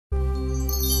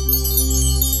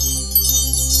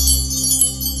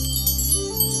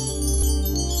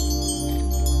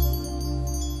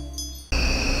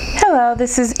Hello,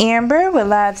 this is Amber with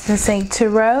Lives in Sync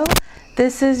Tarot.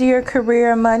 This is your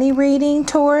career money reading,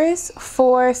 Taurus,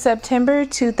 for September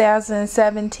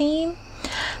 2017.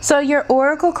 So your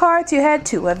oracle cards, you had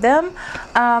two of them.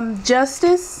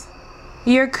 Justice.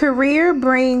 Your career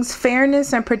brings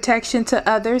fairness and protection to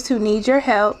others who need your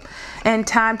help, and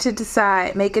time to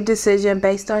decide. Make a decision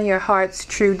based on your heart's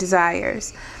true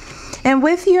desires. And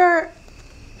with your,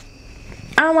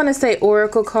 I don't want to say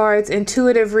oracle cards,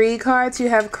 intuitive read cards, you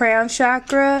have crown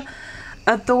chakra,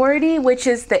 authority, which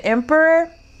is the emperor,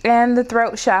 and the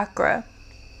throat chakra.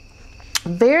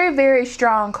 Very, very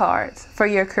strong cards for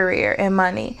your career and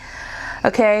money.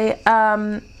 Okay.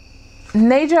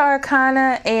 Major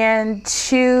arcana and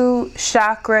two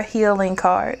chakra healing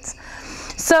cards.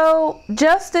 So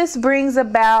justice brings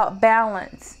about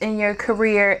balance in your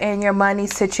career and your money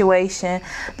situation.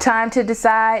 Time to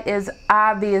decide is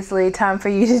obviously time for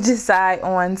you to decide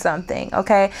on something,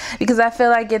 okay? Because I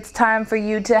feel like it's time for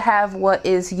you to have what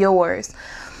is yours.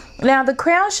 Now, the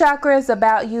crown chakra is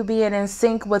about you being in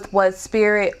sync with what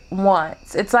spirit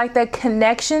wants. It's like that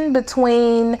connection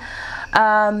between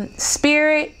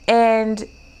spirit and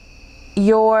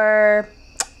your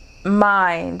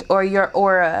mind or your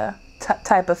aura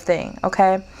type of thing,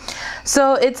 okay?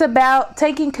 So it's about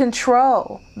taking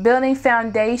control, building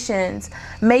foundations,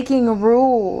 making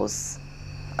rules,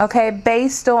 okay,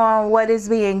 based on what is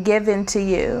being given to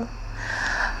you.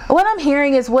 What I'm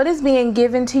hearing is what is being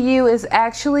given to you is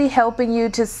actually helping you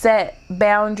to set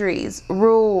boundaries,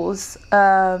 rules,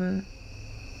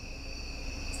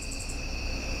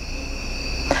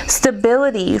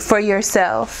 stability for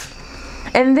yourself.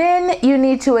 And then you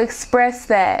need to express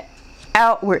that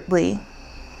outwardly.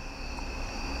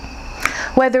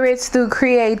 Whether it's through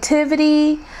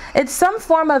creativity, it's some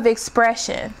form of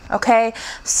expression, okay?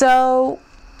 So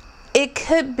it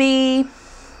could be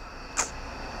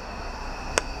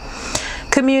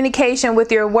communication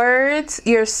with your words,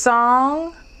 your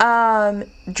song,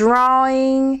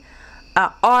 drawing,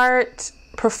 art,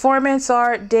 performance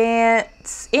art,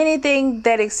 dance, anything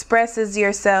that expresses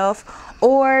yourself,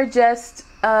 or just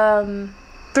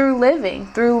through living,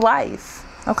 through life,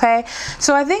 okay?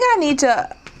 So I think I need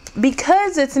to,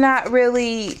 because it's not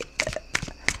really,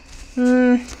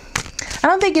 I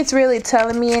don't think it's really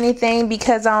telling me anything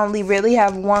because I only really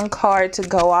have one card to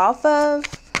go off of.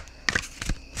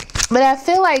 But I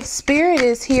feel like spirit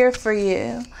is here for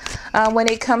you when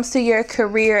it comes to your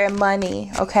career and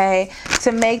money, okay?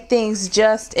 To make things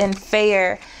just and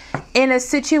fair in a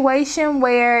situation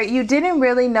where you didn't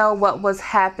really know what was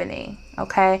happening,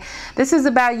 okay? This is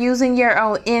about using your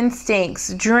own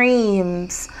instincts,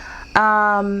 dreams.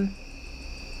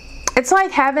 It's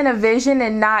like having a vision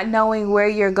and not knowing where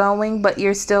you're going, but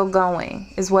you're still going,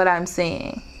 is what I'm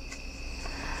seeing.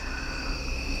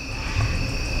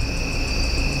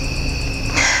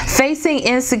 Facing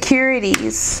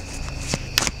insecurities.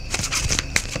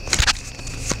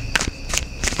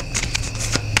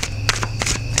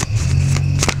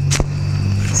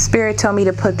 Spirit told me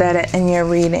to put that in your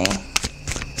reading.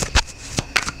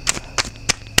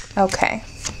 Okay.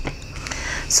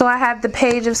 So I have the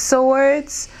Page of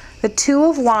Swords, the Two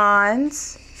of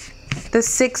Wands, the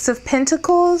Six of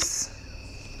Pentacles,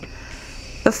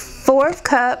 the Four of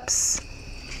Cups,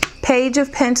 Page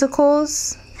of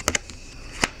Pentacles,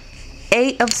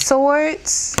 Eight of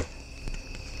Swords,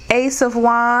 Ace of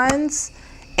Wands,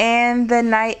 and the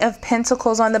Knight of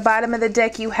Pentacles. On the bottom of the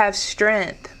deck, you have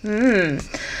strength.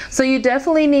 So you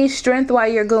definitely need strength while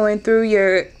you're going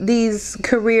through these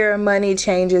career money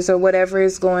changes or whatever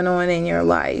is going on in your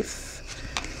life.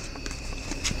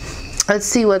 Let's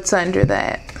see what's under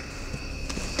that.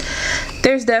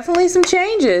 There's definitely some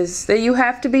changes that you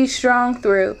have to be strong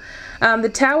through. The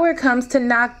Tower comes to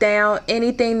knock down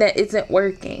anything that isn't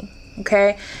working.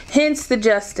 Okay, hence the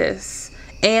Justice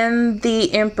and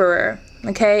the Emperor.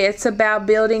 Okay, it's about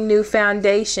building new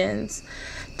foundations,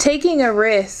 taking a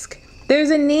risk.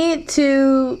 There's a need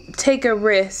to take a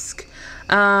risk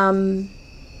on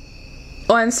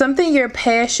something you're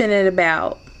passionate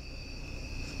about.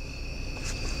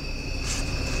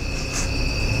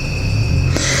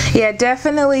 Yeah,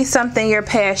 definitely something you're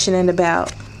passionate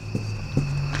about.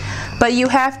 But you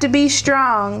have to be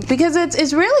strong because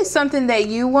it's really something that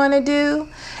you want to do.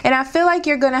 And I feel like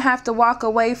you're going to have to walk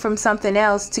away from something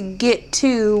else to get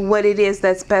to what it is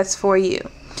that's best for you.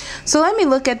 So let me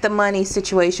look at the money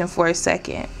situation for a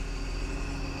second.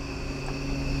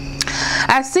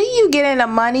 I see you getting a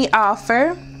money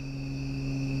offer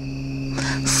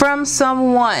from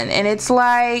someone, and it's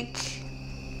like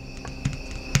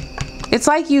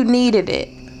you needed it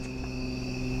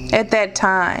at that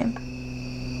time.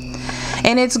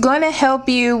 And it's going to help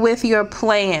you with your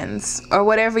plans or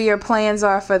whatever your plans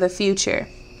are for the future.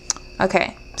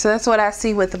 Okay, so that's what I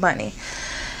see with the money.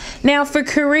 Now for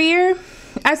career,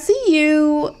 I see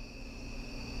you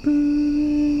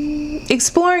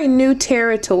exploring new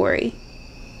territory.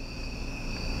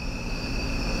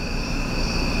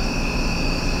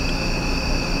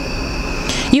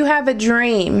 You have a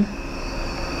dream.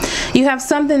 You have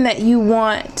something that you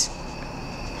want,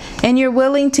 and you're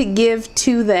willing to give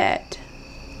to that.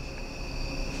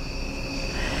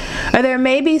 Or there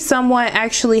may be someone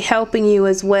actually helping you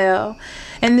as well.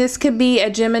 And this could be a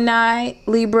Gemini,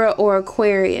 Libra, or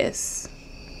Aquarius.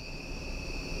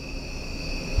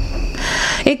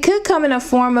 It could come in a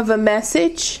form of a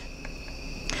message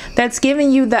that's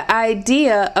giving you the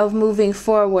idea of moving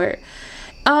forward.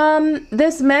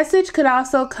 This message could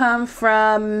also come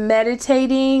from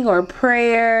meditating or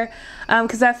prayer,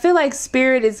 because I feel like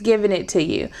Spirit is giving it to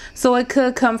you. So it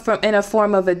could come from in a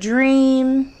form of a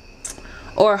dream,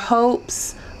 or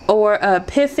hopes, or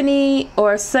epiphany,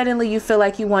 or suddenly you feel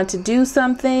like you want to do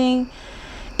something,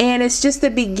 and it's just the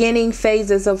beginning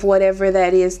phases of whatever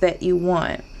that is that you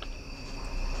want.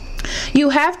 You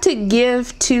have to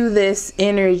give to this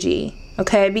energy,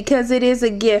 okay, because it is a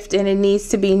gift and it needs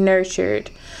to be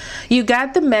nurtured. You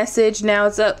got the message.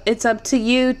 Now it's up to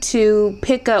you to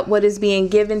pick up what is being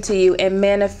given to you and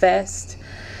manifest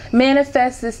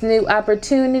this new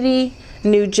opportunity,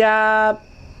 new job,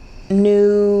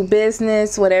 new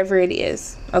business, whatever it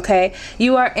is. Okay,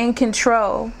 you are in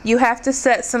control. You have to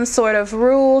set some sort of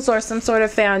rules or some sort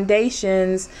of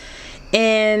foundations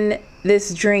in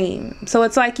this dream. So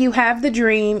it's like you have the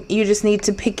dream, you just need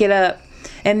to pick it up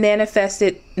and manifest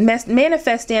it,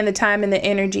 manifest in the time and the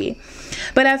energy.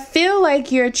 But I feel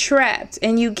like you're trapped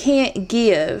and you can't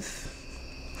give.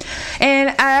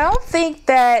 And I don't think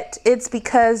that it's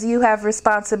because you have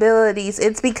responsibilities.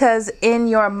 It's because in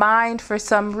your mind, for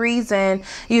some reason,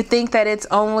 you think that it's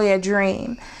only a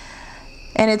dream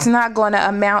and it's not going to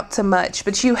amount to much.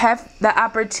 But you have the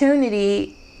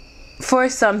opportunity for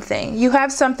something. You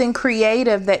have something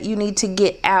creative that you need to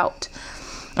get out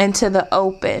into the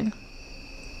open.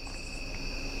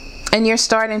 And you're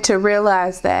starting to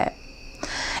realize that.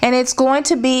 And it's going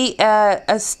to be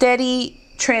a steady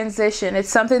transition. It's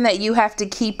something that you have to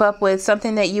keep up with,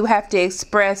 something that you have to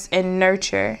express and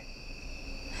nurture.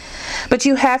 But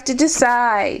you have to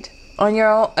decide on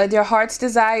your heart's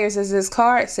desires, as this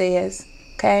card says,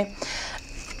 okay,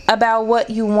 about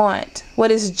what you want, what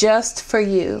is just for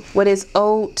you, what is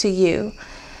owed to you.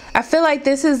 I feel like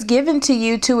this is given to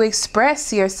you to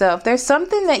express yourself. There's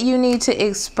something that you need to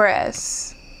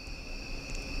express.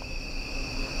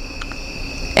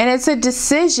 And it's a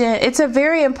decision. It's a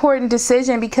very important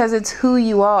decision because it's who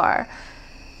you are.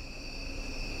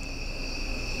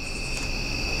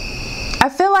 I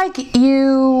feel like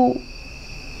you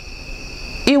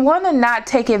want to not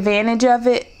take advantage of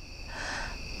it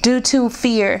due to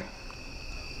fear.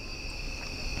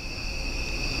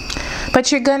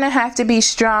 But you're going to have to be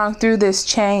strong through this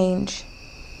change.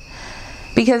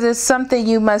 Because it's something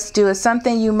you must do. It's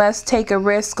something you must take a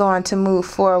risk on to move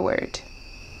forward.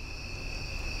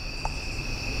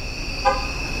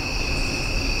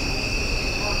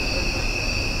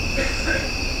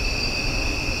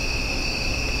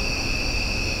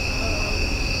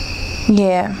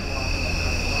 Yeah.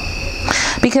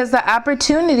 Because the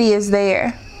opportunity is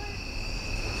there.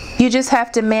 You just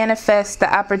have to manifest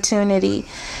the opportunity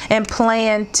and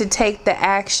plan to take the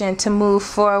action to move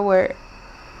forward.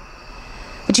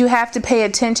 But you have to pay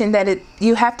attention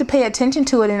you have to pay attention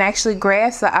to it and actually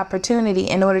grasp the opportunity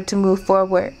in order to move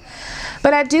forward.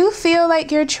 But I do feel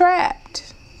like you're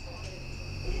trapped.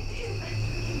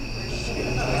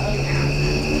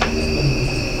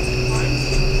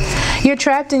 You're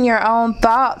trapped in your own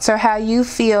thoughts or how you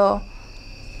feel,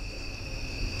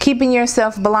 keeping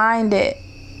yourself blinded.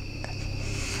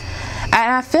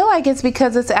 And I feel like it's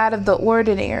because it's out of the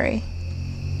ordinary.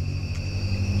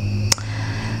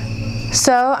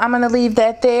 So I'm going to leave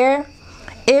that there.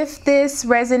 If this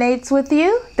resonates with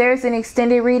you, there's an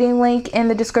extended reading link in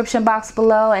the description box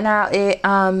below, and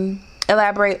I'll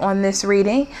elaborate on this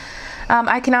reading.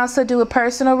 I can also do a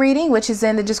personal reading, which is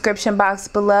in the description box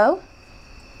below.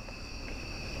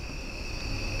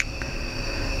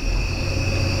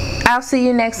 I'll see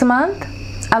you next month.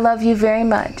 I love you very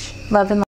much. Love and light.